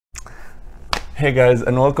Hey guys,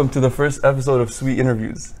 and welcome to the first episode of Sweet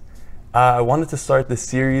Interviews. I wanted to start this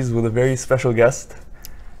series with a very special guest.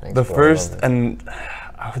 Thanks, The bro, first, and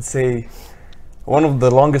I would say, one of the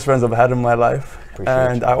longest friends I've had in my life.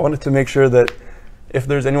 Appreciate you. I wanted to make sure that if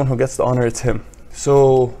there's anyone who gets the honor, it's him.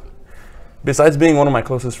 So, besides being one of my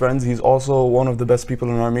closest friends, he's also one of the best people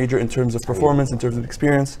in our major in terms of performance, in terms of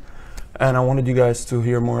experience. And I wanted you guys to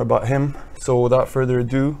hear more about him. So without further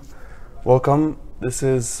ado, welcome. This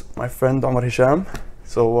is my friend Omar Hesham.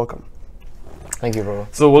 So welcome. Thank you, bro.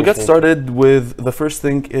 So we'll get Appreciate started with the first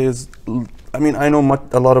thing is, I mean, I know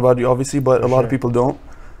a lot about you obviously, but For a lot of sure. people don't.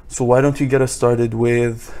 So why don't you get us started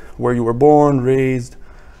with where you were born, raised,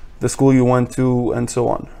 the school you went to, and so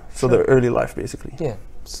on. So Sure. the early life basically. Yeah.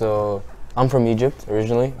 So I'm from Egypt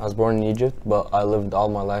originally. I was born in Egypt, but I lived all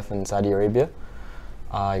my life in Saudi Arabia.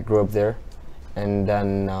 I grew up there, and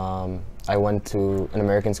then I went to an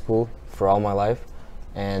American school for all my life,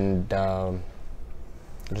 and I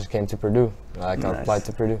just came to Purdue. I Nice. applied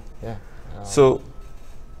to Purdue. Yeah. So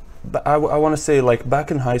I want to say, like,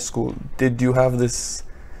 back in high school, did you have this,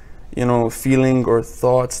 feeling or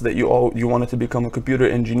thoughts that you wanted to become a computer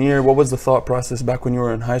engineer? What was the thought process back when you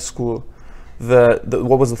were in high school?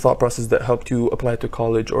 What was the thought process that helped you apply to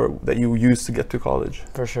college, or that you used to get to college?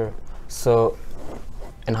 For sure. So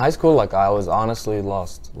in high school, like, I was honestly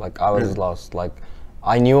lost. Like, I was Really? lost. Like,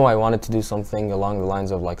 I knew I wanted to do something along the lines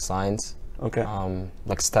of like science, Okay.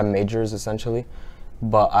 like STEM majors essentially,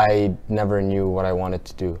 but I never knew what I wanted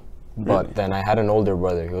to do. But Really? then I had an older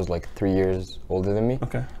brother. He was like 3 years older than me.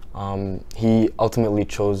 Okay. He ultimately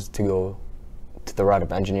chose to go to the route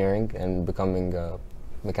of engineering and becoming a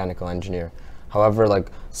mechanical engineer. However, like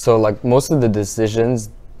most of the decisions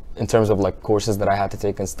in terms of like courses that I had to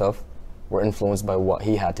take and stuff were influenced by what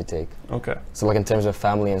he had to take. Okay. So like in terms of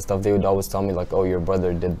family and stuff, they would always tell me like, oh, your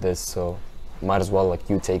brother did this, so might as well like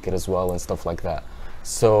you take it as well and stuff like that.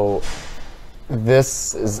 So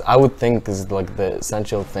this is, I would think, is like the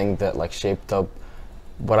essential thing that like shaped up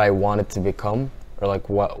what I wanted to become, or like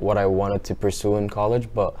what I wanted to pursue in college.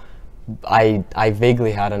 But I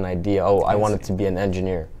vaguely had an idea, I wanted to be an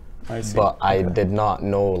engineer. I see. But I Okay. did not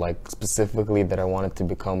know like specifically that I wanted to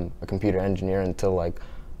become a computer engineer until like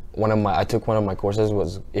I took one of my courses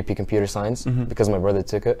was Ep computer science, because my brother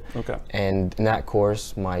took it. Okay. And in that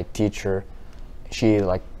course, my teacher, she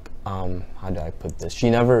like, how do I put this? She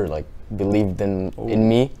never like believed in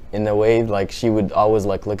me in a way. Like, she would always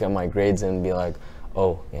like look at my grades and be like,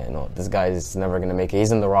 oh yeah, no, this guy is never gonna make it.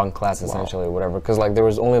 He's in the wrong class essentially, or whatever. Because like there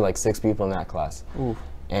was only like 6 people in that class. Ooh.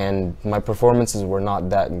 And my performances were not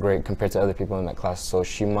that great compared to other people in that class. So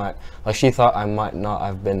she thought I might not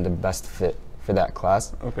have been the best fit for that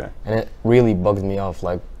class. Okay. And it really bugged me off.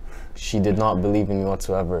 Like, she did not believe in me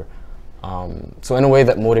whatsoever. So in a way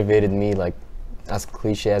that motivated me, like, as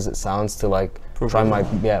cliche as it sounds, to like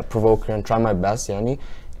provoke her and try my best, yani.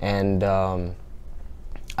 And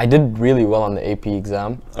I did really well on the AP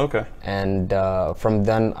exam. Okay. And from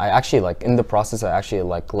then, I actually like in the process, I actually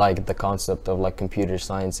liked the concept of like computer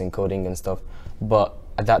science and coding and stuff. But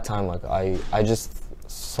at that time, like I just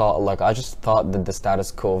thought that the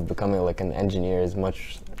status quo of becoming like an engineer is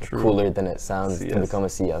much cooler than it sounds to CS. become a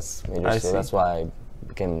CS major. I So see. that's why I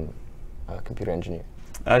became a computer engineer.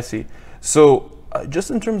 I see. So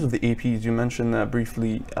just in terms of the APs, you mentioned that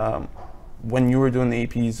briefly. When you were doing the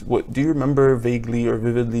APs, do you remember vaguely or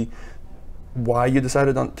vividly why you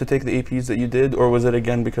decided to take the APs that you did, or was it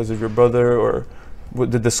again because of your brother, or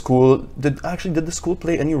did the school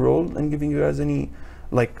play any role in giving you guys any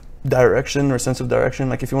like direction or sense of direction?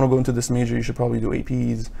 Like, if you want to go into this major, you should probably do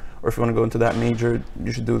APs, or if you want to go into that major,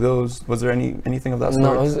 you should do those. Was there anything of that sort?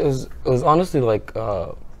 No, it was honestly like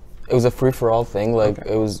it was a free for all thing. Like,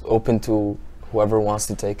 Okay. it was open to whoever wants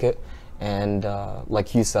to take it. And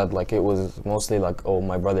like you said, like, it was mostly like, oh,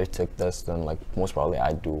 my brother took this, then like most probably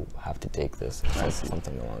I do have to take this, or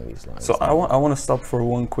something along these lines. So I want to stop for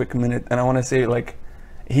one quick minute, and I want to say, like,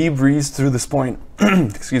 he breezed through this point,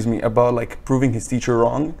 excuse me, about like proving his teacher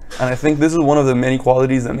wrong, and I think this is one of the many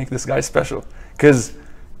qualities that make this guy special. Because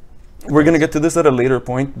we're gonna get to this at a later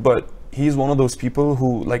point, but he's one of those people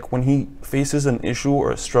who, like, when he faces an issue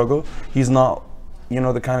or a struggle, he's not,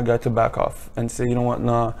 the kind of guy to back off and say, you know what,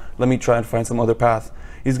 nah, let me try and find some other path.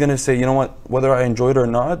 He's gonna say, you know what, whether I enjoy it or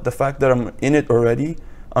not, the fact that I'm in it already,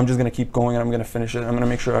 I'm just gonna keep going and I'm gonna finish it. I'm gonna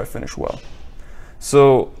make sure I finish well.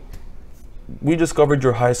 So we just covered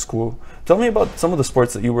your high school. Tell me about some of the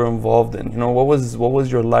sports that you were involved in. What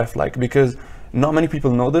was your life like? Because not many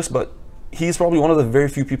people know this, but he's probably one of the very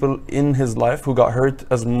few people in his life who got hurt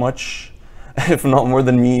as much if not more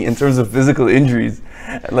than me, in terms of physical injuries.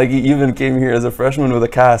 Like he even came here as a freshman with a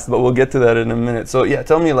cast, but we'll get to that in a minute. So yeah,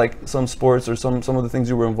 tell me like some sports or some of the things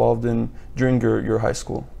you were involved in during your high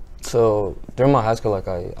school. So during my high school, like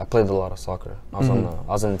I played a lot of soccer. I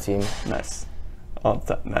was on the team. Nice.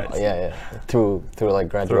 Nice. Yeah. Through like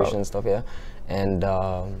graduation and stuff. Yeah, and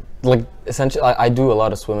like essentially, I do a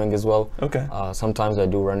lot of swimming as well. Okay. Sometimes I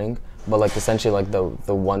do running, but like essentially, like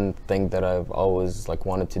the one thing that I've always like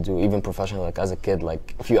wanted to do, even professionally, like as a kid,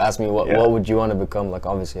 like if you ask me what would you want to become, like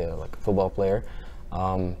obviously like a football player.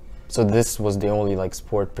 So this was the only like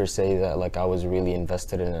sport per se that like I was really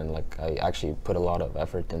invested in, and like I actually put a lot of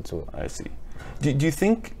effort into it. I see. Do you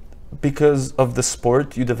think because of the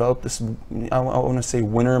sport you developed this, I want to say,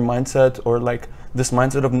 winner mindset, or like this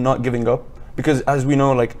mindset of not giving up? Because as we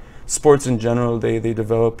know, like sports in general, they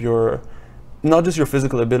develop your, not just your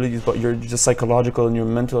physical abilities, but your just psychological and your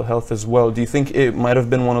mental health as well. Do you think it might have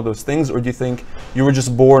been one of those things, or do you think you were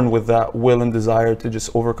just born with that will and desire to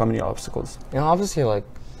just overcome any obstacles? You know, obviously, like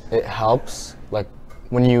it helps. Like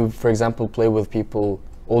when you, for example, play with people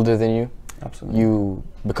older than you, absolutely, you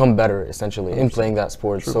become better essentially in playing that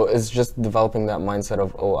sport. True. So it's just developing that mindset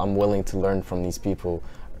of, oh, I'm willing to learn from these people,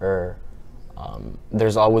 or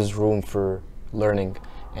there's always room for learning.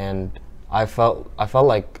 And I felt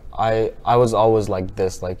like I was always like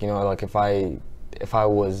this, like, you know, like if I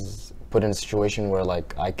was put in a situation where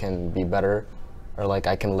like I can be better, or like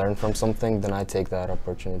I can learn from something, then I take that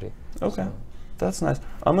opportunity. Okay, so that's nice.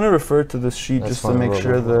 I'm gonna refer to this sheet just to make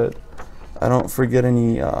sure that I don't forget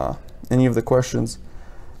any of the questions.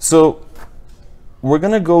 So we're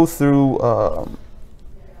gonna go through.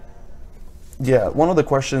 One of the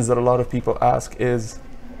questions that a lot of people ask is,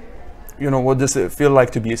 you know, what does it feel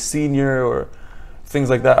like to be a senior, or things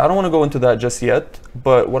like that. I don't want to go into that just yet,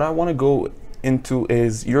 but what I want to go into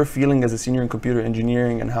is your feeling as a senior in computer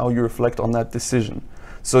engineering and how you reflect on that decision.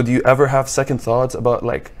 So do you ever have second thoughts about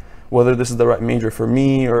like whether this is the right major for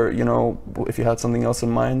me, or, you know, if you had something else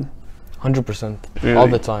in mind? 100%. Really? All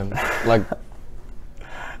the time. Like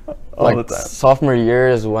all the time. Sophomore year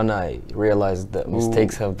is when I realized that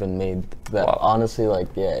mistakes have been made. That honestly, like,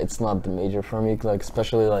 yeah, it's not the major for me. Like,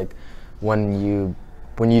 especially like when you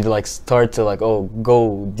like start to like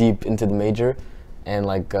go deep into the major, and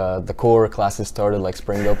like the core classes started like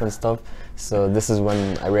springing up and stuff. So this is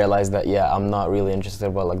when I realized that I'm not really interested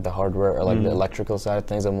about like the hardware or like the electrical side of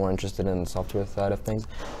things. I'm more interested in the software side of things.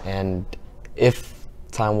 And if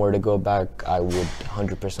time were to go back, I would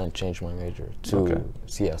 100% change my major to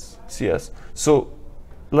CS. CS. So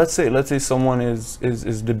let's say someone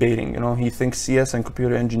is debating, you know, he thinks CS and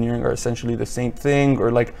computer engineering are essentially the same thing,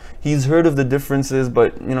 or like he's heard of the differences,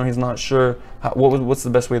 but you know, he's not sure. What's the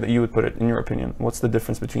best way that you would put it, in your opinion? What's the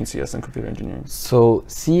difference between CS and computer engineering? So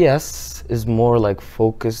CS is more like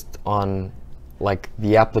focused on like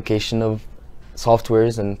the application of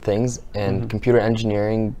softwares and things, and computer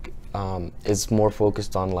engineering is more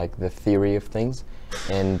focused on like the theory of things,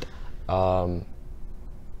 and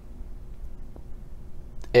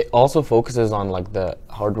it also focuses on like the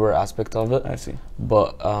hardware aspect of it. I see.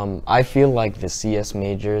 But I feel like the CS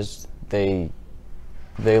majors, they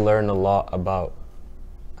learn a lot about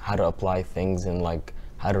how to apply things and like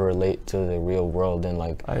how to relate to the real world, and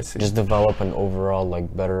like just develop an overall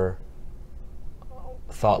like better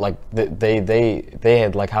thought. Like they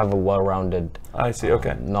had like have a well-rounded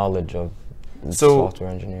knowledge of software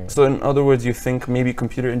engineering. So in other words, you think maybe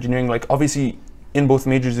computer engineering, like obviously in both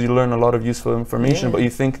majors you learn a lot of useful information, but you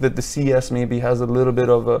think that the CS maybe has a little bit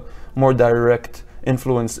of a more direct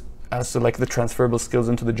influence as to like the transferable skills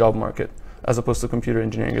into the job market, as opposed to computer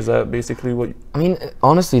engineering. Is that basically what I mean? It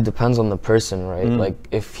honestly depends on the person, right? Like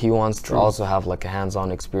if he wants to also have like a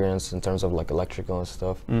hands-on experience in terms of like electrical and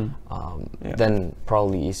stuff, then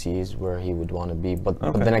probably ECE is where he would want to be. But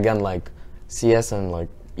then again, like CS and like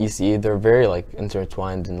ECE, they're very like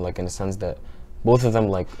intertwined, in like in a sense that both of them,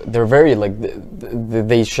 like they're very like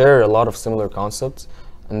they share a lot of similar concepts,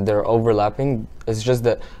 and they're overlapping. It's just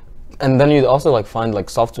that, and then you also like find like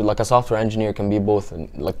software, like a software engineer can be both an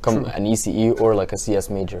ECE or like a CS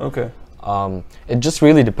major. Okay. It just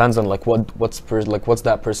really depends on like what's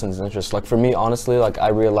that person's interest. Like for me, honestly, like I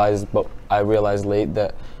realized late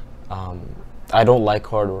that I don't like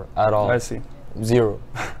hardware at all. I see. Zero.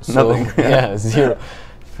 So, Nothing. Zero.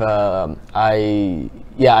 I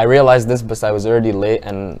realized this, but I was already late,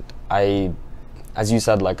 and as you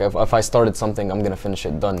said, like if I started something, I'm gonna finish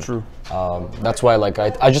it. Done. True. That's why like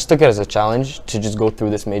I just took it as a challenge to just go through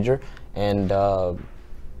this major, and when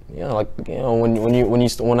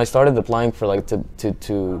I started applying for like to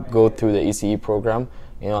go through the ECE program,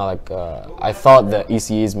 you know, like I thought that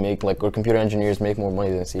ECEs make like, or computer engineers make more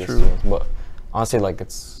money than CS students, but honestly, like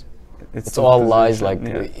it's the all lies. position,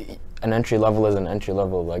 Like yeah. an entry level is an entry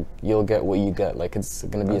level. Like you'll get what you get. Like it's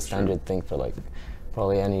gonna be That's a standard thing for like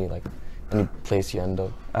probably any place you end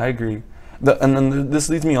up. I agree. And then this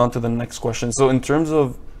leads me on to the next question. So in terms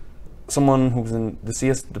of someone who's in the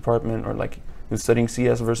CS department, or like who's studying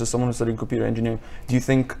CS versus someone who's studying computer engineering, do you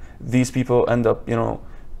think these people end up,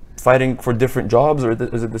 fighting for different jobs, or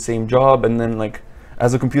is it the same job? And then like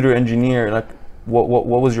as a computer engineer, like what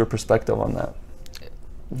was your perspective on that?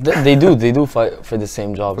 They do fight for the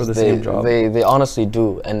same jobs. For the same job. They honestly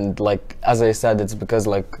do, and like as I said, it's because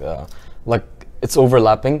like it's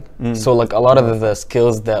overlapping. So like a lot of the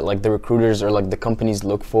skills that like the recruiters or like the companies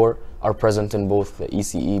look for are present in both the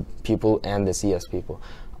ECE people and the CS people.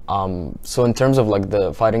 So in terms of like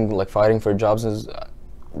the fighting for jobs, is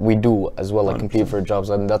we do as well, like 100%. Compete for jobs,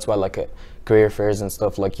 and that's why like career fairs and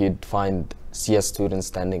stuff, like you'd find CS students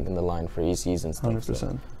standing in the line for ECs and stuff. 100%.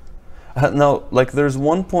 So. Now, like there's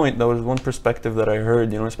one perspective that I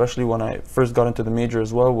heard, especially when I first got into the major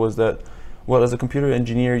as well, was that, well, as a computer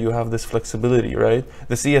engineer, you have this flexibility, right?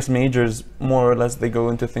 The CS majors, more or less, they go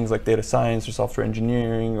into things like data science or software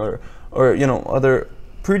engineering or other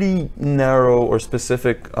pretty narrow or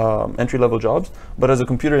specific entry-level jobs. But as a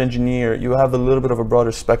computer engineer, you have a little bit of a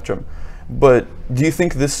broader spectrum. But do you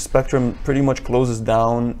think this spectrum pretty much closes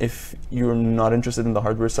down if you're not interested in the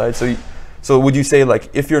hardware side? So would you say, like,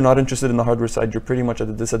 if you're not interested in the hardware side, you're pretty much at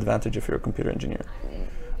a disadvantage if you're a computer engineer?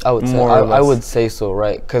 I would say so,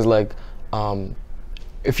 right? Because like,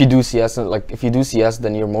 if you do CS,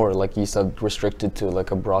 then you're more, like you said, restricted to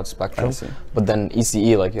like a broad spectrum. But then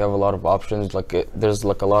ECE, like you have a lot of options. Like there's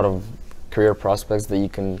like a lot of career prospects that you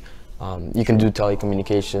can do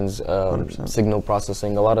telecommunications, signal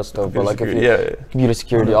processing, a lot of stuff. But like computer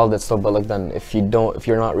security, all that stuff. But like then if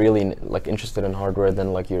you're not really like interested in hardware,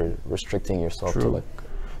 then like you're restricting yourself to like.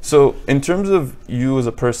 So in terms of you as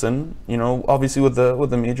a person, obviously with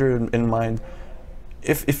the major in mind,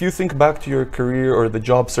 if you think back to your career or the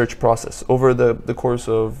job search process over the course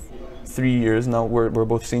of 3 years, now we're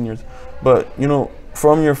both seniors, but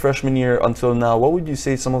from your freshman year until now, what would you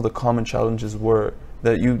say some of the common challenges were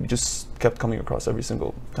that you just kept coming across every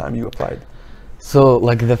single time you applied? So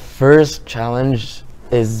like the first challenge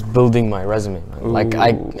is building my resume, man. Like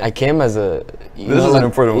I came as a this is an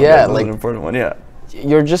important one. Yeah, this is an important one. Yeah.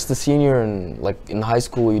 You're just a senior in high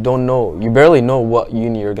school. You barely know what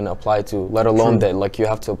uni you're gonna apply to, let alone that like you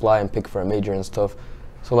have to apply and pick for a major and stuff.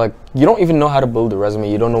 So like you don't even know how to build a resume.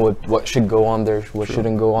 You don't know what should go on there, what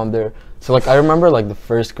shouldn't go on there. So like I remember like the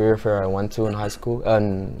first career fair I went to in high school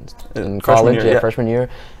and in college, freshman year,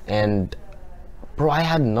 and bro, I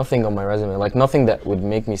had nothing on my resume, like nothing that would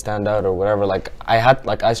make me stand out or whatever. Like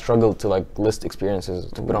I struggled to like list experiences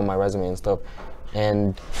to put on my resume and stuff.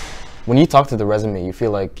 And when you talk to the resume, you feel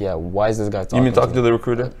like, why is this guy talking? You mean talking to the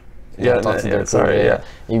recruiter? Talk to the recruiter.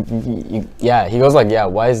 He goes like,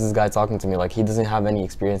 why is this guy talking to me? Like he doesn't have any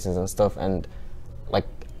experiences and stuff. And like,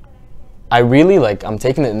 I really I'm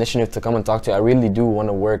taking the initiative to come and talk to you. I really do want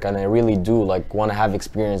to work, and I really do like want to have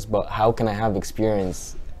experience. But how can I have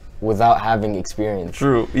experience without having experience?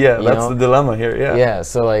 True. Yeah, that's the dilemma here. Yeah. Yeah.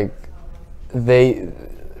 So like, any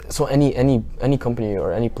company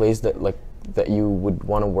or any place that you would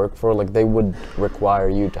want to work for, like they would require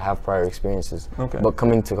you to have prior experiences. Okay. But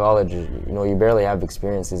coming to college, you barely have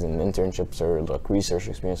experiences in internships or like research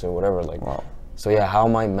experience or whatever. Like, wow. So how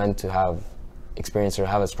am I meant to have experience or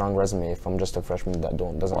have a strong resume if I'm just a freshman that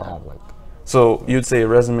doesn't have like? So you'd say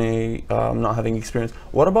resume, not having experience.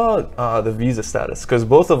 What about the visa status? Because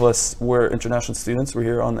both of us were international students. We're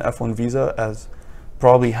here on the F1 visa, as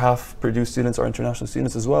probably half Purdue students are international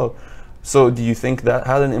students as well. So do you think that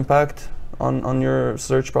had an impact on your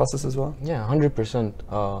search process as well? Yeah, 100%.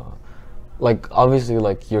 Like obviously,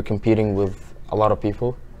 like you're competing with a lot of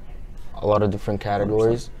people, a lot of different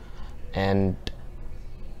categories, 100%. And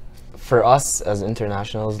for us as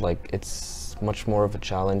internationals, like it's much more of a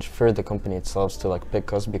challenge for the company itself to like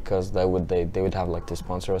pick us, because they would have like to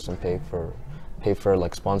sponsor us and pay for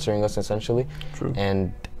like sponsoring us essentially. True.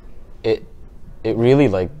 And it really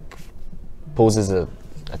like poses a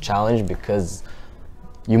challenge, because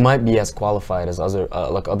you might be as qualified as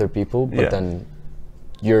other people, but then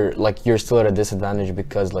you're still at a disadvantage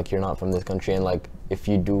because like you're not from this country, and like if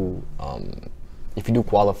you do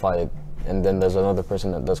qualify, and then there's another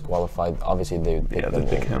person that does qualify, obviously they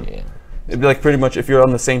pick him. Yeah. It'd be like pretty much if you're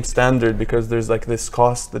on the same standard, because there's like this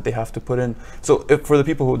cost that they have to put in. So for the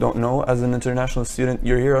people who don't know, as an international student,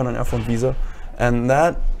 you're here on an F1 visa, and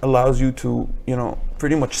that allows you to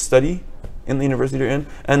pretty much study in the university you're in,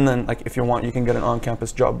 and then like if you want, you can get an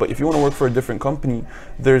on-campus job. But if you want to work for a different company,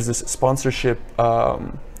 there's this sponsorship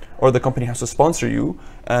or the company has to sponsor you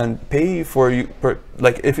and pay for you.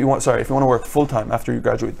 Like if you want to work full time after you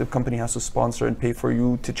graduate, the company has to sponsor and pay for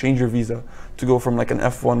you to change your visa to go from like an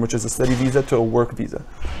F1, which is a study visa, to a work visa.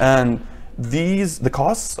 And the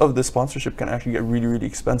costs of the sponsorship can actually get really, really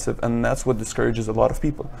expensive, and that's what discourages a lot of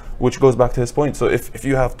people, which goes back to his point. So if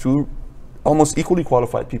you have two almost equally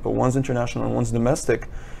qualified people, one's international and one's domestic,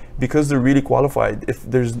 because they're really qualified, if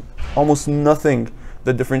there's almost nothing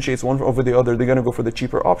that differentiates one over the other, they're going to go for the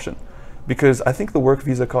cheaper option. Because I think the work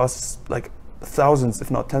visa costs like thousands, if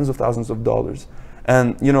not tens of thousands of dollars.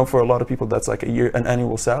 And you know, for a lot of people, that's like an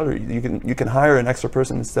annual salary. You can hire an extra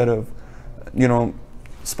person instead of, you know,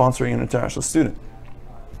 sponsoring an international student.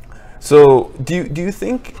 So do you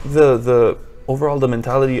think the overall the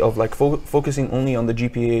mentality of like focusing only on the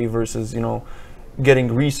GPA versus, you know,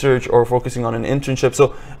 getting research or focusing on an internship?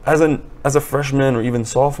 So as a freshman or even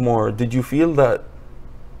sophomore, did you feel that,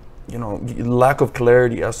 you know, lack of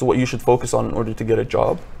clarity as to what you should focus on in order to get a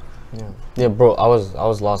job? Yeah, bro, I was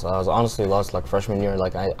lost. I was honestly lost like freshman year.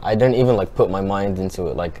 Like I didn't even like put my mind into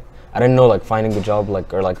it. Like I didn't know like finding a job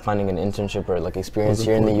like or like finding an internship or like experience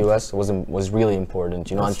here in the US was really important.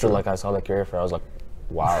 You know, until like I saw the career fair, I was like,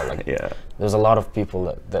 wow, like there's a lot of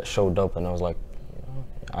people that showed up, and I was like,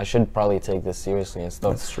 I should probably take this seriously and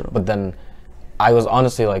stuff. That's true. But then I was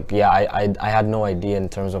honestly like, I had no idea in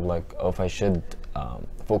terms of like if I should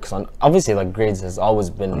focus on, obviously like grades has always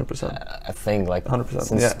been a thing like 100%,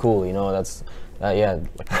 since school, you know, that's like,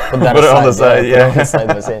 put that put aside, it on the side, put it on the side,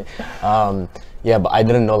 by saying, yeah, but I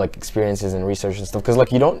didn't know like experiences and research and stuff, because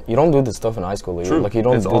like you don't do this stuff in high school. Like you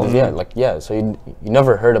don't do this, so you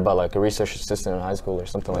never heard about like a research assistant in high school or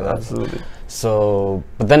something like that. Absolutely. So,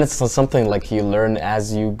 but then it's something like you learn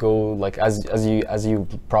as you go, like as you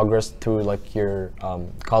progress through like your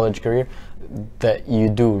college career, that you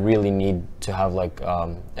do really need to have like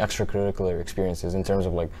extracurricular experiences in terms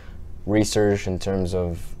of like research, in terms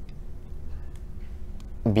of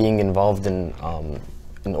being involved in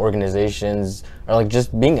organizations, or like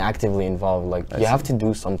just being actively involved. Like you have to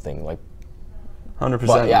do something, like 100%.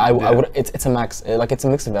 But yeah, I would. It's a max. Like it's a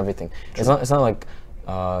mix of everything. True. It's not like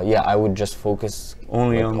I would just focus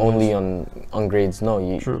only on grades. No,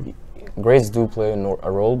 grades do play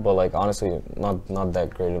a role, but like honestly, not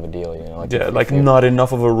that great of a deal. You know, like not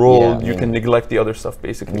enough of a role. You can neglect the other stuff,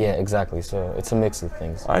 basically. Yeah, exactly. So it's a mix of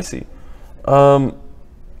things. I see. Let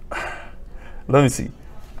me see.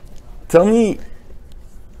 Tell me.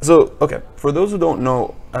 So, okay, for those who don't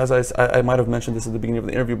know, as I might have mentioned this at the beginning of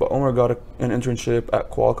the interview, but Omar got an internship at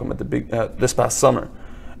Qualcomm at this past summer.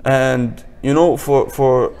 And, you know,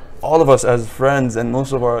 for all of us as friends, and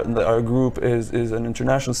most of our group is an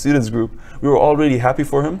international students group, we were all really happy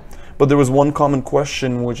for him. But there was one common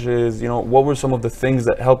question, which is, you know, what were some of the things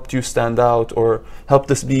that helped you stand out or helped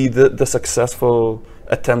this be the successful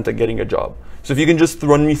attempt at getting a job? So if you can just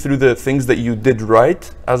run me through the things that you did right,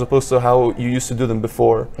 as opposed to how you used to do them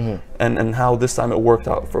before, and how this time it worked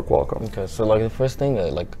out for Qualcomm. Okay, so like the first thing,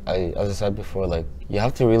 like as I said before, like you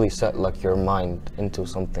have to really set like your mind into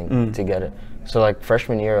something to get it. So like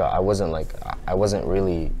freshman year, I wasn't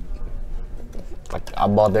really like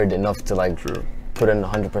bothered enough to like put in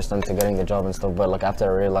 100% to getting the job and stuff. But like after I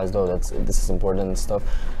realized, oh, this is important and stuff.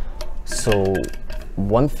 So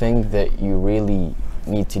one thing that you really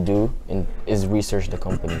need to do is research the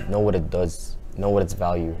company, know what it does, know what its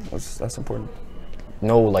value. That's important.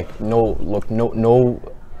 Know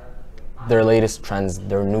their latest trends,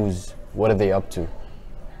 their news, what are they up to,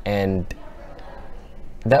 and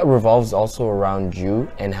that revolves also around you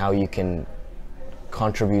and how you can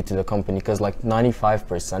contribute to the company. Because like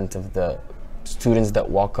 95% of the students that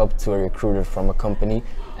walk up to a recruiter from a company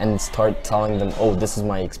and start telling them, oh, this is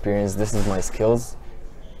my experience, this is my skills,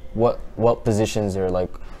 what positions or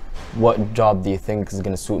like what job do you think is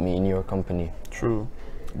gonna suit me in your company? True,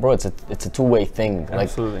 bro. It's a two-way thing.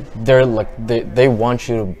 Absolutely. Like they're like they want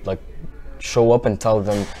you to like show up and tell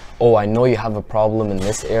them, oh, I know you have a problem in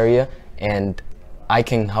this area, and I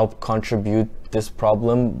can help contribute this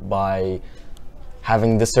problem by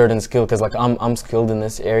having this certain skill, because like I'm skilled in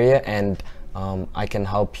this area, and I can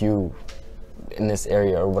help you in this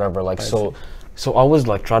area or whatever. Like So I always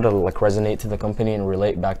like try to like resonate to the company and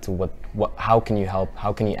relate back to how can you help,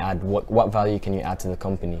 how can you add, what value can you add to the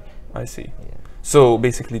company. I see. Yeah. So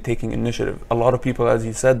basically taking initiative. A lot of people, as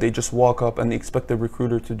you said, they just walk up and they expect the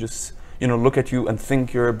recruiter to just, you know, look at you and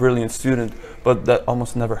think you're a brilliant student, but that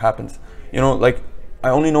almost never happens. You know, like I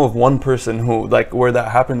only know of one person who like where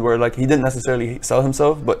that happened, where like he didn't necessarily sell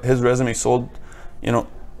himself, but his resume sold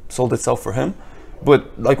itself for him.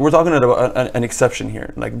 But like we're talking about an exception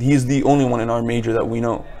here. Like he's the only one in our major that we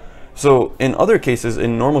know. So in other cases,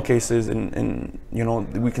 in normal cases, in you know,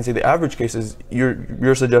 we can say the average cases,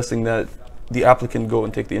 you're suggesting that the applicant go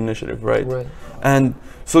and take the initiative, right? Right. And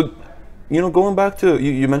so, you know, going back to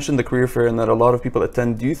you mentioned the career fair and that a lot of people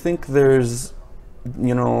attend. Do you think there's,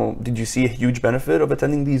 you know, did you see a huge benefit of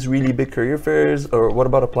attending these really big career fairs, or what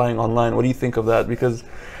about applying online? What do you think of that? Because,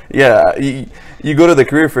 yeah, you go to the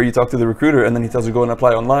career fair, you talk to the recruiter, and then he tells you go and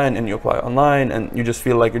apply online, and you apply online, and you just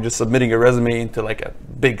feel like you're just submitting a resume into like a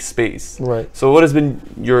big space. Right. So what has been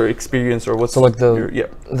your experience, or what's So like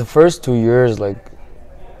the first 2 years, like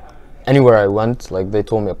anywhere I went, like they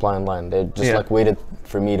told me apply online. They just like waited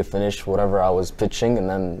for me to finish whatever I was pitching, and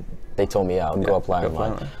then they told me, I would go apply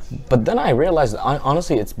online. But then I realized,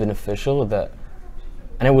 honestly, it's beneficial that,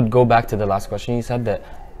 and it would go back to the last question you said, that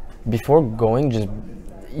before going, just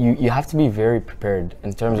you have to be very prepared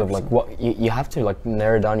in terms of like what you have to like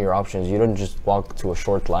narrow down your options. You don't just walk to a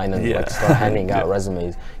short line and like start handing out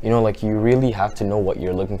resumes. You know, like you really have to know what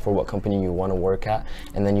you're looking for, what company you want to work at,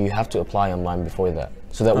 and then you have to apply online before that,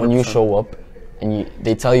 so that 100%. When you show up and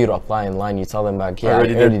they tell you to apply online, you tell them back, yeah, I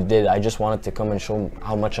already did. I just wanted to come and show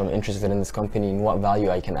how much I'm interested in this company and what value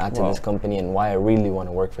I can add to this company and why I really want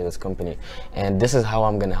to work for this company. And this is how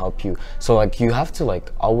I'm going to help you. So like you have to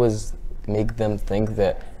like always make them think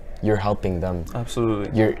that you're helping them.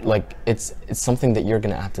 Absolutely. You're like, it's something that you're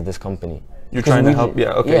going to add to this company. You're trying to help,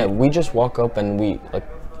 Yeah, we just walk up and we like,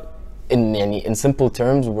 in simple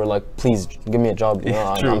terms, we're like, please give me a job. You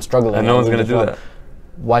know, I'm struggling. And no one's going to do that.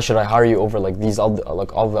 Why should I hire you over like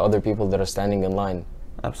all the other people that are standing in line?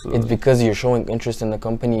 Absolutely. It's because you're showing interest in the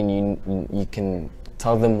company, and you can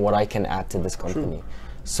tell them what I can add to this company. True.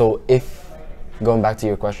 So if, going back to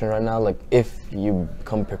your question right now, like if you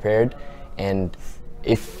come prepared, and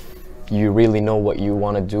if you really know what you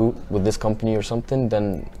want to do with this company or something,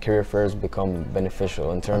 then career fairs become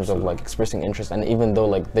beneficial in terms of like expressing interest. And even though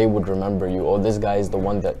like they would remember you, oh, this guy is the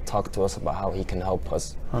one that talked to us about how he can help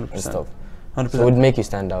us 100%. And stuff. 100%. So it would make you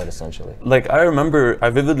stand out, essentially. Like I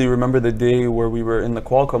vividly remember the day where we were in the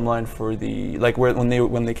Qualcomm line for the, like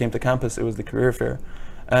when they came to campus, it was the career fair.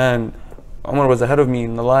 And Omar was ahead of me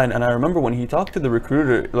in the line, and I remember when he talked to the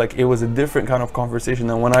recruiter, like it was a different kind of conversation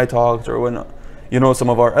than when I talked, or when, you know, some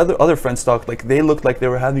of our other friends talked. Like they looked like they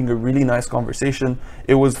were having a really nice conversation.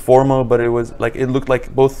 It was formal, but it was like, it looked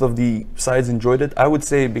like both of the sides enjoyed it. I would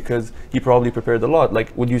say because he probably prepared a lot.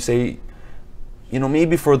 Like, would you say, you know,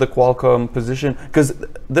 maybe for the Qualcomm position, because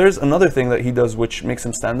there's another thing that he does which makes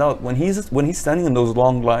him stand out. When he's standing in those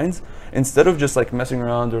long lines, instead of just like messing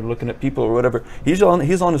around or looking at people or whatever, he's on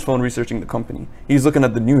his phone researching the company. He's looking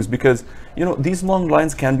at the news, because, you know, these long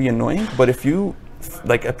lines can be annoying, but if you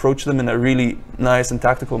like approach them in a really nice and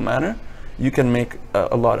tactical manner, you can make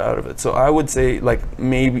a lot out of it. So I would say, like,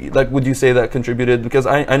 maybe, like, would you say that contributed? Because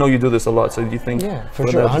I know you do this a lot. So do you think? Yeah, for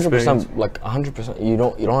sure, 100%. Like 100%. You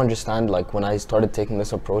don't understand. Like when I started taking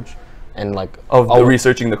this approach, and like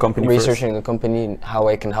researching the company, the company, how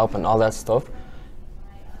I can help and all that stuff.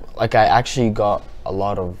 Like I actually got a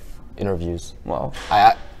lot of interviews. Wow.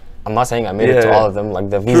 I'm not saying I made it to all of them. Like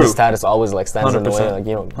the visa status always like stands in the way. Like,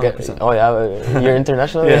 you know, oh yeah, you're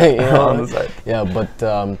international. You know, on the side. Yeah,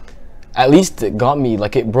 but at least it got me,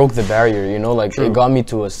 like it broke the barrier. You know, like it got me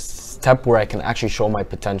to a step where I can actually show my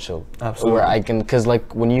potential. Absolutely. Where I can, because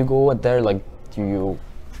like when you go out there, like you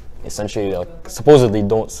essentially like supposedly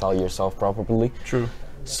don't sell yourself properly. True.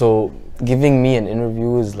 So giving me an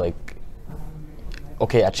interview is like,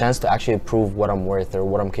 okay, a chance to actually prove what I'm worth or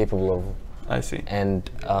what I'm capable of. I see. And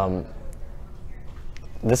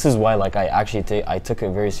this is why, like, I took it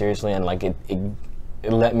very seriously, and like it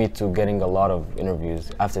led me to getting a lot of interviews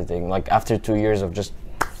after 2 years of just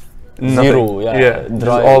zero. Just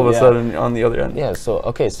all of a sudden on the other end. Yeah. So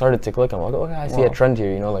okay, it started to click. I'm like, okay, I see a trend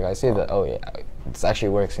here. You know, like I see that. Oh yeah, this actually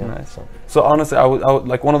works. You know. Nice. So honestly, I would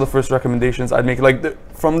like, one of the first recommendations I'd make, like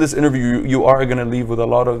from this interview, you are gonna leave with a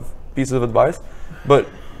lot of pieces of advice, but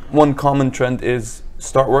one common trend is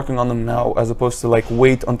start working on them now, as opposed to like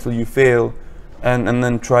wait until you fail and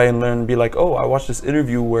then try and learn, be like, oh, I watched this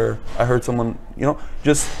interview where I heard someone, you know,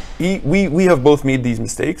 just we have both made these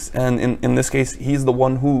mistakes, and in this case, he's the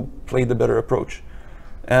one who played the better approach,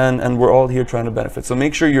 and we're all here trying to benefit. So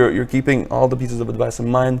make sure you're keeping all the pieces of advice in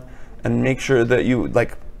mind, and make sure that you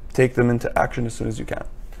like take them into action as soon as you can.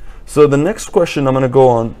 So the next question I'm going to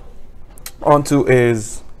go onto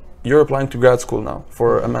is, you're applying to grad school now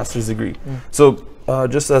for a master's degree. So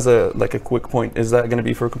just as a quick point, is that going to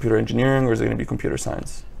be for computer engineering, or is it going to be computer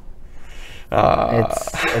science?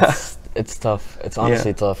 It's tough. It's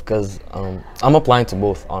honestly tough, because I'm applying to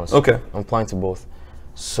both, honestly. Okay. I'm applying to both.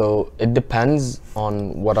 So it depends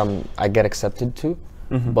on what I get accepted to,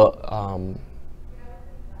 but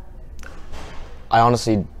I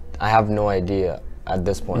honestly, I have no idea at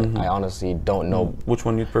this point. I honestly don't know which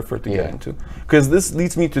one you'd prefer to get into. Because this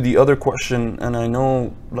leads me to the other question, and I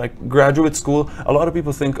know, like, graduate school, a lot of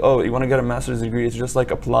people think, oh, you want to get a master's degree, it's just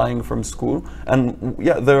like applying from school. And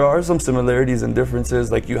yeah, there are some similarities and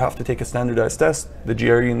differences. Like, you have to take a standardized test, the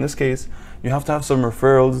GRE in this case. You have to have some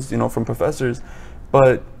referrals, you know, from professors.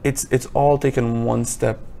 But it's all taken one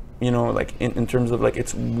step, you know, like in terms of like,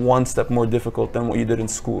 it's one step more difficult than what you did in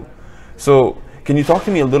school. So can you talk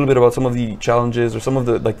to me a little bit about some of the challenges or some of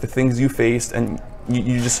the like the things you faced, and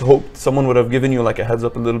you just hoped someone would have given you like a heads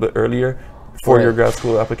up a little bit earlier for your grad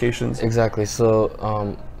school applications? Exactly.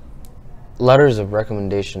 So letters of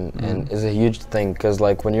recommendation and is a huge thing, because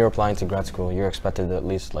like when you're applying to grad school, you're expected at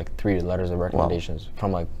least like 3 letters of recommendations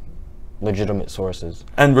from like legitimate sources.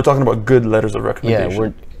 And we're talking about good letters of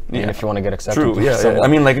recommendation. And if you want to get accepted. True. Yeah. I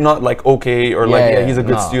mean, like not like okay or like he's a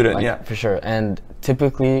good student. Like, for sure. And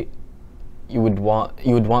typically, you would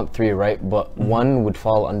want 3, right? But one would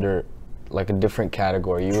fall under like a different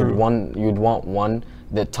category. You would want one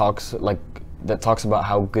that talks about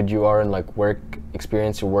how good you are in like work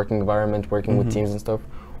experience, your working environment, working with teams and stuff.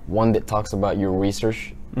 One that talks about your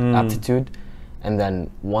research aptitude, and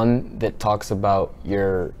then one that talks about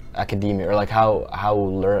your academia, or like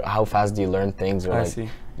how fast do you learn things, or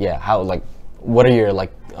how like what are your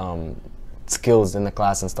like skills in the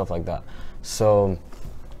class and stuff like that. So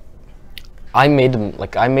I made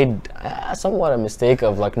somewhat a mistake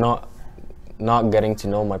of like not getting to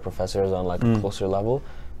know my professors on like a closer level.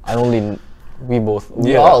 We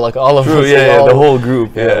all like all of us, the whole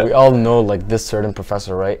group, we all know like this certain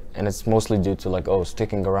professor, right? And it's mostly due to like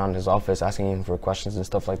sticking around his office, asking him for questions and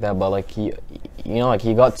stuff like that. But like he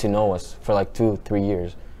got to know us for like 2-3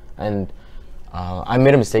 years, and I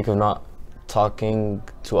made a mistake of not talking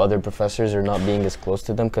to other professors or not being as close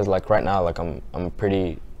to them, because like right now like I'm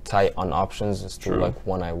pretty tight on options as to like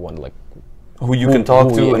one I want, like who you can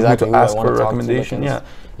talk to and who to ask for a recommendation.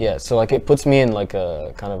 So like it puts me in like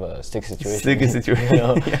a kind of a sticky situation. You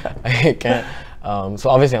know? I can't. So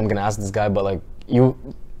obviously I'm gonna ask this guy, but like you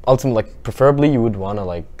ultimately, like preferably you would want to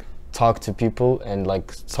like talk to people and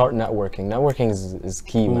like start networking. Networking is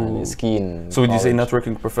key, man. It's key in So would college. you say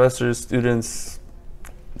networking professors, students,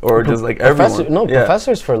 or just like everyone? No,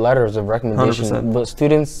 professors for letters of recommendation, 100%. But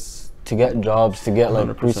students to get jobs, to get like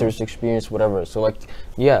 100%. research experience, whatever. So like,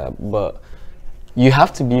 but you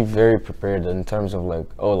have to be very prepared in terms of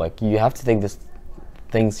like, you have to take this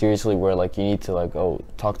thing seriously, where like you need to like,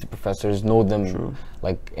 talk to professors, know them,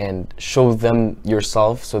 like, and show them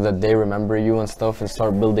yourself so that they remember you and stuff, and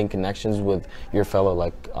start building connections with your fellow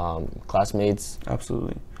like classmates.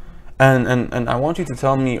 Absolutely. And I want you to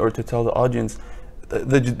tell me, or to tell the audience,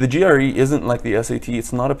 the GRE isn't like the SAT.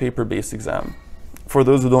 It's not a paper-based exam. For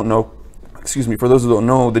those who don't know,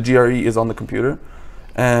 the GRE is on the computer,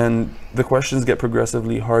 and the questions get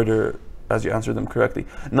progressively harder as you answer them correctly.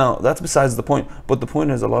 Now, that's besides the point, but the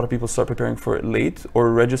point is a lot of people start preparing for it late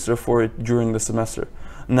or register for it during the semester.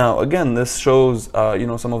 Now, again, this shows,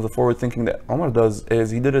 some of the forward thinking that Omar does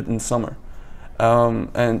is he did it in summer.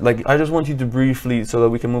 And like, I just want you to briefly, so that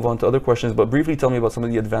we can move on to other questions, but briefly tell me about some of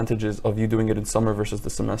the advantages of you doing it in summer versus the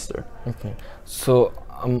semester. Okay. So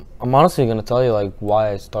I'm honestly gonna tell you like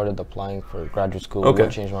why I started applying for graduate school. Okay.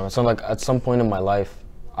 What changed my mind. So like at some point in my life,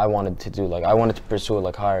 I wanted to pursue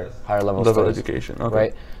like higher level studies, education. Okay.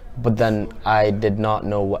 Right? But then I did not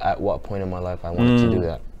know at what point in my life I wanted to do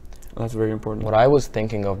that. That's very important. What I was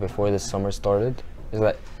thinking of before this summer started is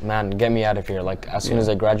that, man, get me out of here. Like as soon as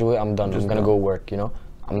I graduate, I'm done. I'm gonna go work.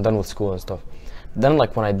 I'm done with school and stuff. Then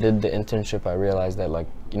like when I did the internship, I realized that like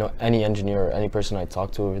any engineer or any person I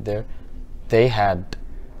talked to over there, they had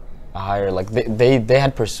a higher, like they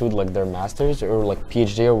had pursued like their masters or like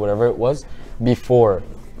PhD or whatever it was before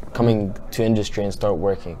coming to industry and start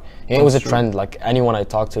working. It was a trend. Like anyone I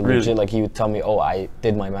talked to, legit, like he would tell me, I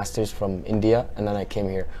did my masters from India and then I came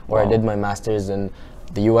here, or I did my masters in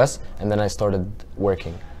the US and then I started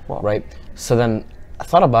working. Right? So then I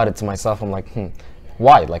thought about it to myself. I'm like,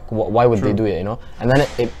 why? Like, why would they do it? And then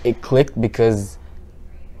it clicked, because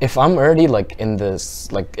if I'm already like in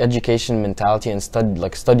this like education mentality and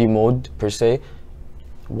study mode per se,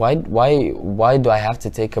 why do I have to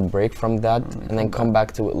take a break from that and then come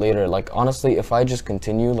back to it later? Like honestly, if I just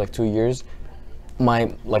continue like 2 years,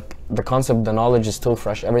 my like the concept, the knowledge is still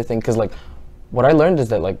fresh, everything. Because like what I learned is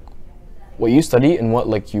that like what you study and what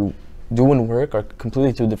like you do in work are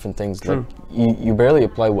completely 2 different things. Like you barely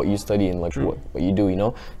apply what you study in like what you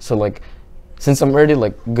do, So like since I'm already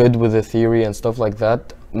like good with the theory and stuff like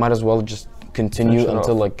that, might as well just continue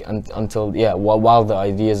until like while the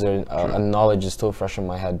ideas are and knowledge is still fresh in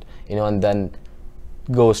my head, and then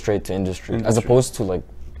go straight to industry, as opposed to like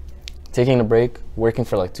taking a break, working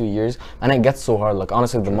for like 2 years, and it gets so hard. Like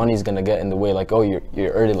honestly, the money's gonna get in the way. Like, oh,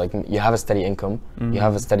 you're earning, like you have a steady income, you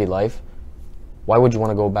have a steady life. Why would you want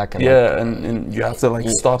to go back and and you have to like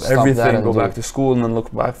stop everything, go back to school, and then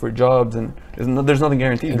look back for jobs, and there's nothing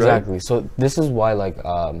guaranteed, exactly. right? So this is why like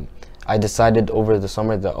I decided over the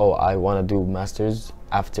summer that I want to do masters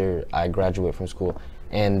after I graduate from school,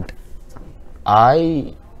 and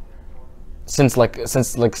since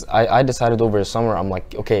I decided over the summer, I'm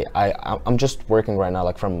like, okay, I'm just working right now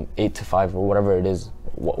like from 8 to 5 or whatever it is.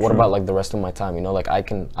 What about like the rest of my time? You know, like I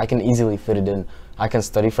can easily fit it in. I can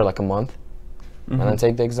study for like a month, and then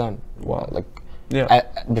take the exam. Wow. Like yeah.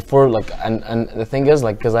 Before like and the thing is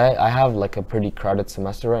like, because I have like a pretty crowded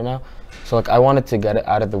semester right now, so like I wanted to get it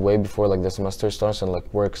out of the way before like the semester starts and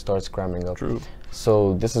like work starts cramming up. True.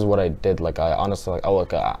 So this is what I did. Like I honestly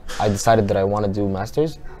like I decided that I want to do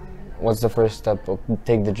masters. What's the first step?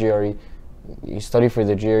 Take the GRE. You study for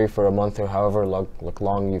the GRE for a month or however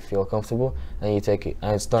long you feel comfortable, and you take it,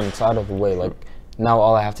 and it's done. It's out of the way. Like now,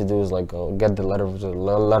 all I have to do is like get the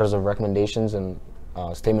letters of recommendations and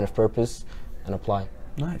statement of purpose, and apply.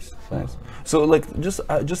 Nice. So like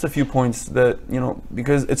just a few points that, you know,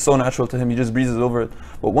 because it's so natural to him, he just breezes over it.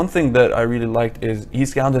 But one thing that I really liked is he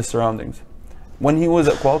scanned his surroundings. When he was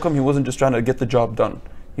at Qualcomm, he wasn't just trying to get the job done.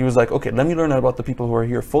 He was like, okay, let me learn about the people who are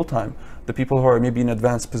here full time, the people who are maybe in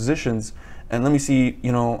advanced positions, and let me see,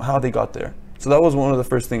 you know, how they got there. So that was one of the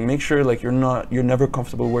first things. Make sure like you're never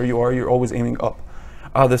comfortable where you are. You're always aiming up.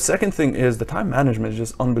 The second thing is the time management is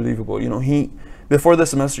just unbelievable. You know, before the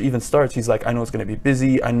semester even starts, he's like, I know it's going to be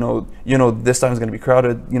busy. I know, you know, this time is going to be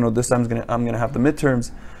crowded. You know, this time I'm going to have the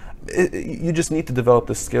midterms. You just need to develop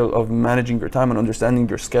the skill of managing your time and understanding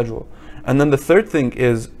your schedule. And then the third thing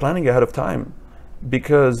is planning ahead of time.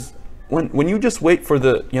 Because when you just wait for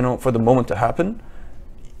the moment to happen,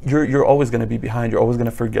 you're always going to be behind. You're always going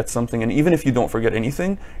to forget something, and even if you don't forget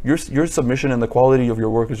anything, your submission and the quality of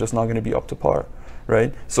your work is just not going to be up to par,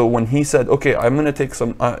 right? So when he said, okay, I'm going to take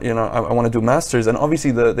some, I want to do masters, and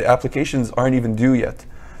obviously the applications aren't even due yet.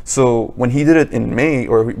 So when he did it in May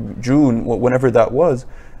or June, whenever that was,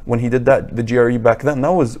 when he did the GRE back then,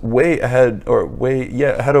 that was way ahead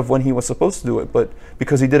of when he was supposed to do it. But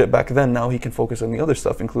because he did it back then, now he can focus on the other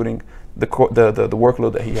stuff, including the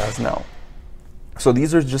workload that he has now. So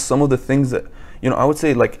these are just some of the things that, you know, I would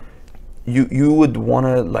say like you would want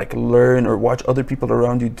to like learn or watch other people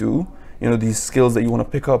around you do, you know, these skills that you want to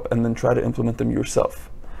pick up and then try to implement them yourself.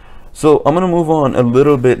 So I'm going to move on a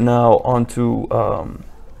little bit now onto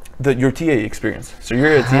your TA experience. So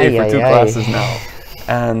you're a TA for 2 classes now.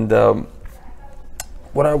 And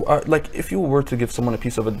what I like, if you were to give someone a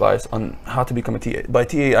piece of advice on how to become a TA, by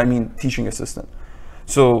TA I mean teaching assistant.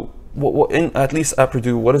 So at least at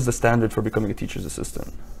Purdue, what is the standard for becoming a teacher's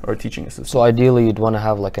assistant or a teaching assistant? So ideally you'd want to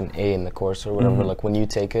have like an A in the course or whatever, like when you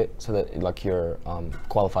take it, so that like you're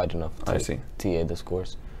qualified enough to TA this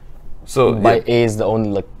course. So A is the only,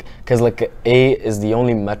 like, because like A is the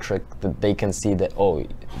only metric that they can see that, oh,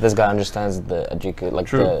 this guy understands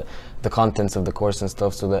the contents of the course and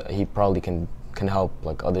stuff, so that he probably can help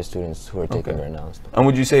like other students who are taking it right now and stuff. And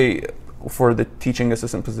would you say for the teaching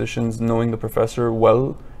assistant positions, knowing the professor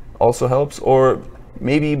well also helps, or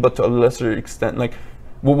maybe but to a lesser extent? Like,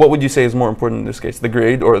 what would you say is more important in this case, the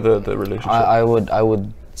grade or the relationship?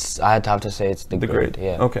 I'd have to say it's the grade.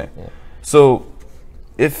 Yeah. Okay. Yeah. So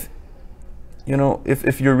if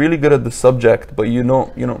you're really good at the subject, but if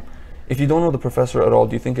you don't know the professor at all,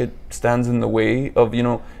 do you think it stands in the way of,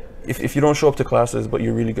 if you don't show up to classes, but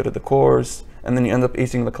you're really good at the course, and then you end up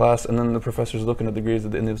acing the class, and then the professor's looking at the grades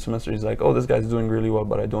at the end of the semester, he's like, oh, this guy's doing really well,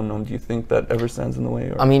 but I don't know him. Do you think that ever stands in the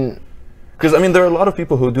way? Or? I mean, because there are a lot of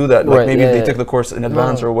people who do that. Like maybe they took the course in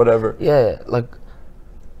advance or whatever. Yeah, like.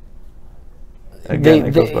 Again,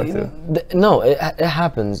 it goes back to. No, it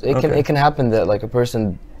happens. It can happen that like a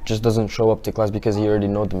person just doesn't show up to class because he already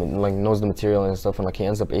knows the material and stuff, and like he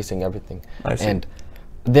ends up acing everything. I see. And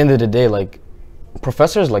at the end of the day, like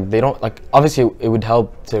professors, like they don't, like, obviously it would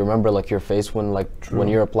help to remember like your face when when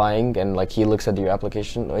you're applying, and like he looks at your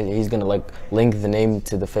application, he's gonna like link the name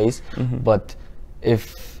to the face. But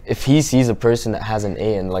if he sees a person that has an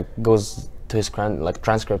A and like goes to his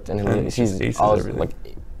transcript and he sees all like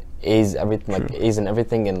A's everything, like A's and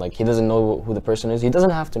everything, and like he doesn't know who the person is, he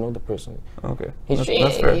doesn't have to know the person. Okay.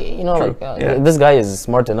 That's fair. This guy is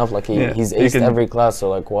smart enough, like he's aced every class, so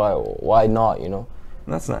like why not,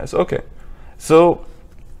 That's nice. Okay. So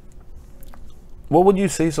what would you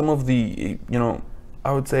say some of the,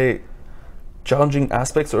 I would say challenging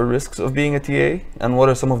aspects or risks of being a TA, and what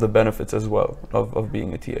are some of the benefits as well of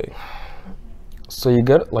being a TA? So you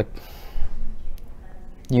get like,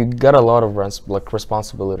 you get a lot of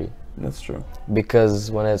responsibility. That's true. Because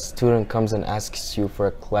when a student comes and asks you for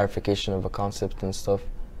a clarification of a concept and stuff,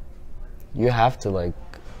 you have to like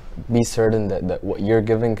be certain that what you're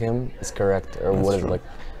giving him is correct, or That's what is true. like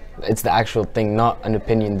it's the actual thing, not an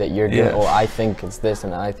opinion that you're giving. Yeah. Oh, I think it's this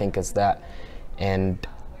and I think it's that, and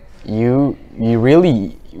you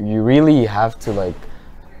really have to like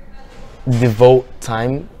devote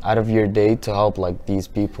time out of your day to help like these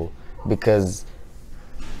people, because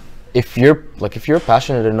if you're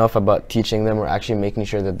passionate enough about teaching them or actually making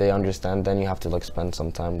sure that they understand, then you have to like spend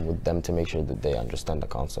some time with them to make sure that they understand the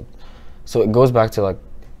concept. So it goes back to like,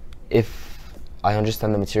 if I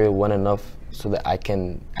understand the material well enough so that I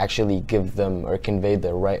can actually give them or convey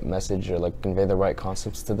the right message or like convey the right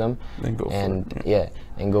concepts to them, Then go and for it. yeah,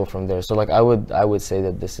 and go from there. So like I would say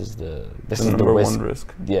that this is the number risk. one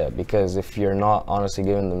risk. Yeah, because if you're not honestly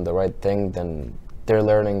giving them the right thing, then they're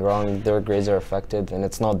learning wrong, their grades are affected, and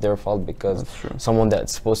it's not their fault because That's true. someone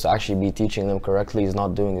that's supposed to actually be teaching them correctly is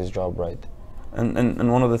not doing his job right. And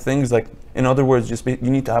one of the things, like, in other words, you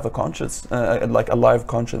need to have a conscience, like a live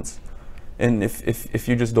conscience. And if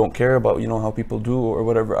you just don't care about, you know, how people do or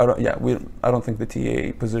whatever, I don't think the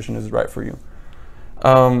TA position is right for you.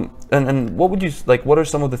 And what would you like? What are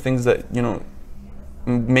some of the things that, you know,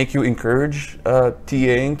 make you encourage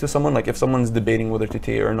TAing to someone? Like if someone's debating whether to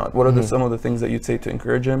TA or not, what are some of the things that you'd say to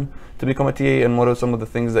encourage him to become a TA? And what are some of the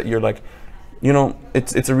things that you're like, you know,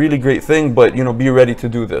 it's a really great thing, but, you know, be ready to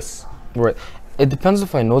do this? Right. It depends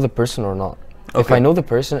if I know the person or not. If Okay. I know the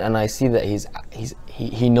person and I see that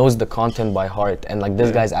he knows the content by heart, and like this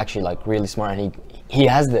guy's actually like really smart, and he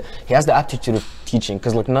has the aptitude of teaching,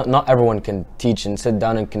 because like not everyone can teach and sit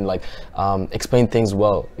down and can like explain things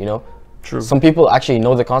well, you know. True. Some people actually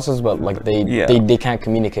know the concepts, but like they can't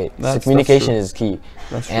communicate. So communication is key.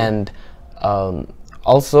 That's true. And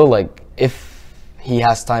also like if he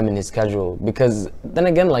has time in his schedule, because then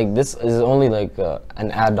again like this is only like an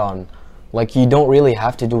add-on. Like you don't really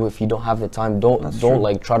have to do it if you don't have the time. Don't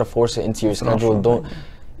like try to force it into your schedule. Don't,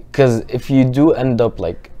 because if you do end up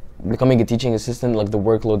like becoming a teaching assistant, like the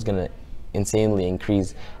workload's gonna insanely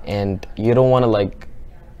increase, and you don't want to like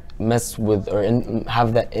mess with or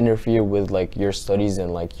have that interfere with like your studies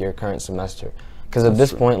and like your current semester. Because at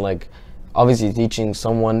this point, like obviously teaching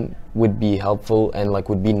someone would be helpful and like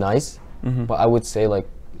would be nice, but I would say like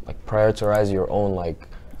prioritize your own like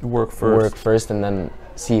Work first. and then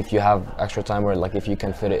see if you have extra time, or like if you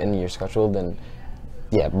can fit it in your schedule, then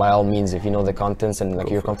yeah, by all means, if you know the contents and like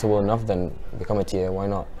you're comfortable enough, then become a TA. Why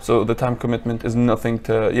not? So the time commitment is nothing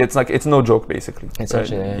to. Yeah, it's like it's no joke basically.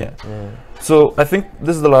 Essentially, right? yeah. So I think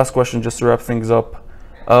this is the last question, just to wrap things up.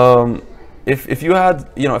 If you had,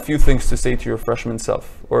 you know, a few things to say to your freshman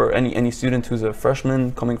self, or any student who's a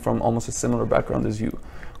freshman coming from almost a similar background as you,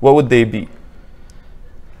 what would they be?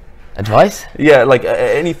 Advice? Yeah, like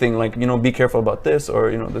anything, like, you know, be careful about this, or,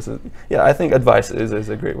 you know, this is. Yeah, I think advice is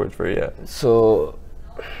a great word for it. Yeah. So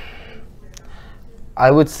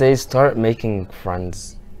I would say start making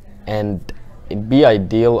friends, and it'd be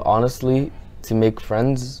ideal, honestly, to make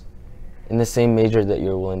friends in the same major that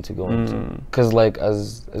you're willing to go into. Because like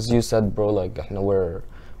as you said, bro, like, you know,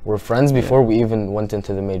 we're friends before we even went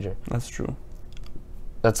into the major. That's true.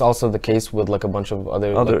 That's also the case with like a bunch of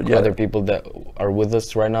other people that are with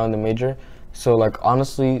us right now in the major. So like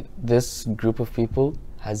honestly, this group of people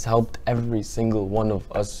has helped every single one of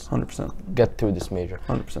us 100%. get through this major.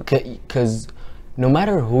 100%. Because no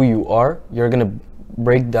matter who you are, you're gonna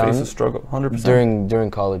break down Face a struggle. 100%.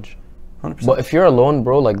 during college. 100%. But if you're alone,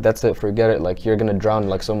 bro, like that's it, forget it. Like you're gonna drown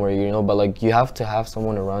like somewhere, you know. But like you have to have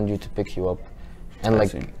someone around you to pick you up, and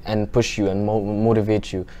like and push you and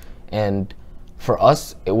motivate you. And for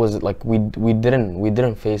us, it was like we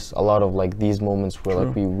didn't face a lot of like these moments where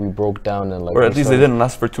like we broke down and like. Or at least they didn't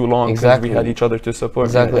last for too long. Exactly. We had each other to support.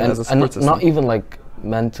 Exactly, and not even like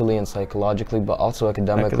mentally and psychologically, but also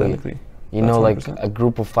academically. You know, like 100%. a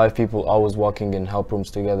group of 5 people always walking in help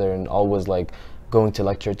rooms together and always like going to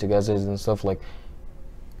lecture together and stuff. Like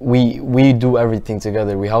we do everything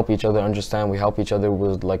together. We help each other understand. We help each other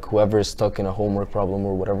with like whoever is stuck in a homework problem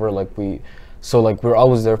or whatever. Like we're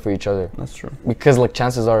always there for each other. That's true. Because like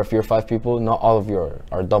chances are, if you're 5 people, not all of you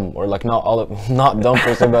are dumb, or like not dumb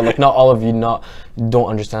per se, but like not all of you don't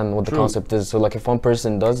understand what the concept is. So like if one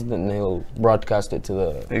person does, then he'll broadcast it to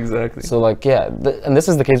the. Exactly. So like yeah, and this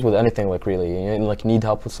is the case with anything, like really, you know, like need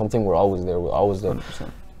help with something, we're always there. We're always there.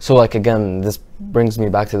 100%. So like again, this brings me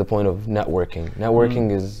back to the point of networking.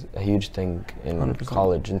 Networking is a huge thing in 100%.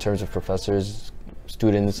 college in terms of professors,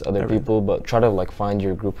 students, other people, but try to like find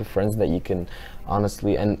your group of friends that you can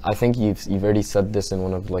honestly, and I think you've already said this in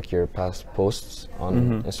one of like your past posts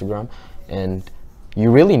on Instagram, and you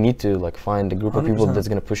really need to like find a group of people 100%. that's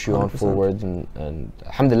gonna push you on 100%. forward, and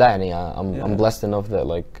alhamdulillah, يعني, I'm blessed enough that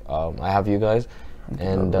like I have you guys,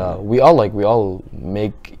 and we all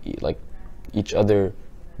make like each other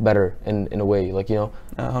better in a way, like, you know.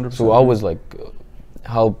 100%. So we always like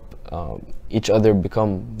help each other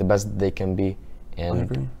become the best they can be,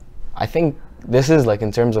 and I think this is like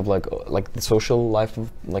in terms of like the social life of,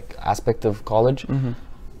 like, aspect of college,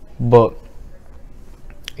 but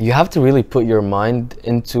you have to really put your mind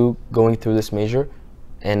into going through this major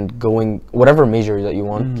and going whatever major that you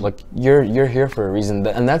want. Like you're here for a reason,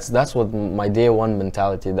 and that's what my day one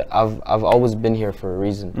mentality, that I've always been here for a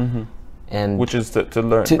reason. And which is to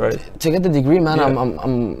learn, right? To get the degree, man.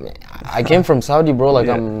 I came from Saudi, bro. Like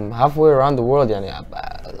I'm halfway around the world, يعني.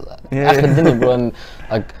 Bro, and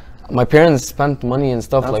like my parents spent money and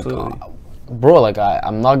stuff. Absolutely. Like, bro, like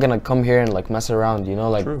I'm not gonna come here and like mess around, you know.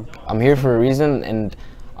 Like I'm here for a reason, and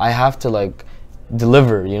I have to like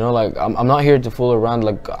deliver, you know. Like I'm not here to fool around.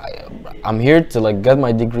 Like I'm here to like get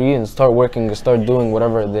my degree and start working, and start doing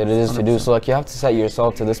whatever that it is 100%. To do. So like you have to set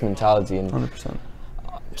yourself to this mentality, and 100%.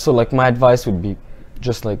 So like my advice would be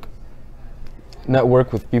just like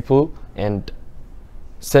network with people and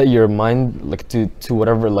set your mind like to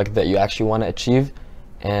whatever like that you actually want to achieve,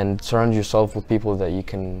 and surround yourself with people that you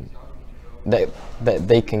can that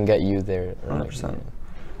they can get you there. 100%. Like,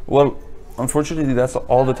 well, unfortunately that's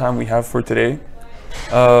all the time we have for today.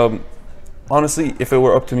 Honestly, if it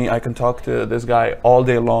were up to me, I can talk to this guy all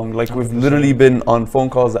day long. Like 100%. We've literally been on phone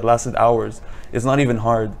calls that lasted hours. It's not even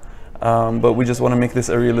hard. But we just want to make this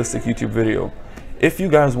a realistic YouTube video. If you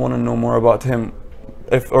guys want to know more about him,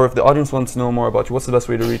 if the audience wants to know more about you, what's the best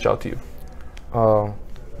way to reach out to you? I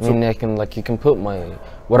mean, you can put my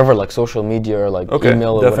whatever like social media or like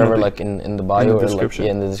email or whatever like in the bio, or like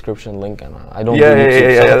in the description link, and I don't do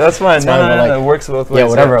YouTube, so that's fine. No, it works both ways. Yeah,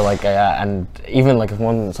 whatever. Like and even like if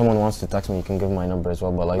someone wants to text me, you can give my number as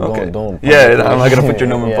well. But like don't. Yeah, I'm not gonna put your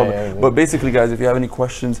number in public. But basically, guys, if you have any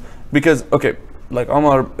questions, because like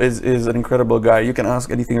Omar is an incredible guy. You can ask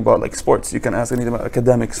anything about like sports. You can ask anything about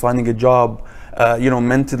academics, finding a job, you know,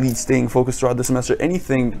 mentally staying focused throughout the semester.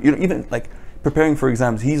 Anything, you know, even like preparing for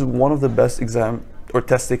exams. He's one of the best exam or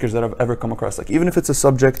test takers that I've ever come across. Like even if it's a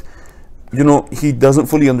subject, you know, he doesn't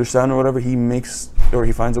fully understand or whatever, he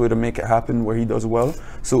finds a way to make it happen where he does well.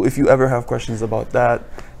 So if you ever have questions about that,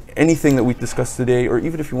 anything that we discussed today, or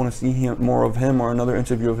even if you want to see more of him or another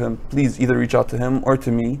interview of him, please either reach out to him or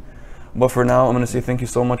to me. But for now, I'm going to say thank you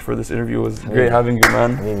so much for this interview. It was great having you,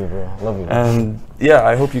 man. I love you, bro. Love you. And yeah,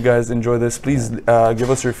 I hope you guys enjoy this. Please give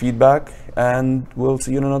us your feedback, and we'll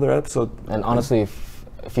see you in another episode. And honestly,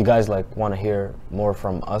 if you guys like want to hear more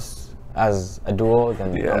from us as a duo,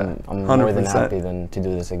 then I'm more than happy to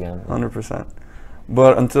do this again. 100%.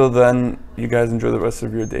 But until then, you guys enjoy the rest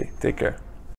of your day. Take care.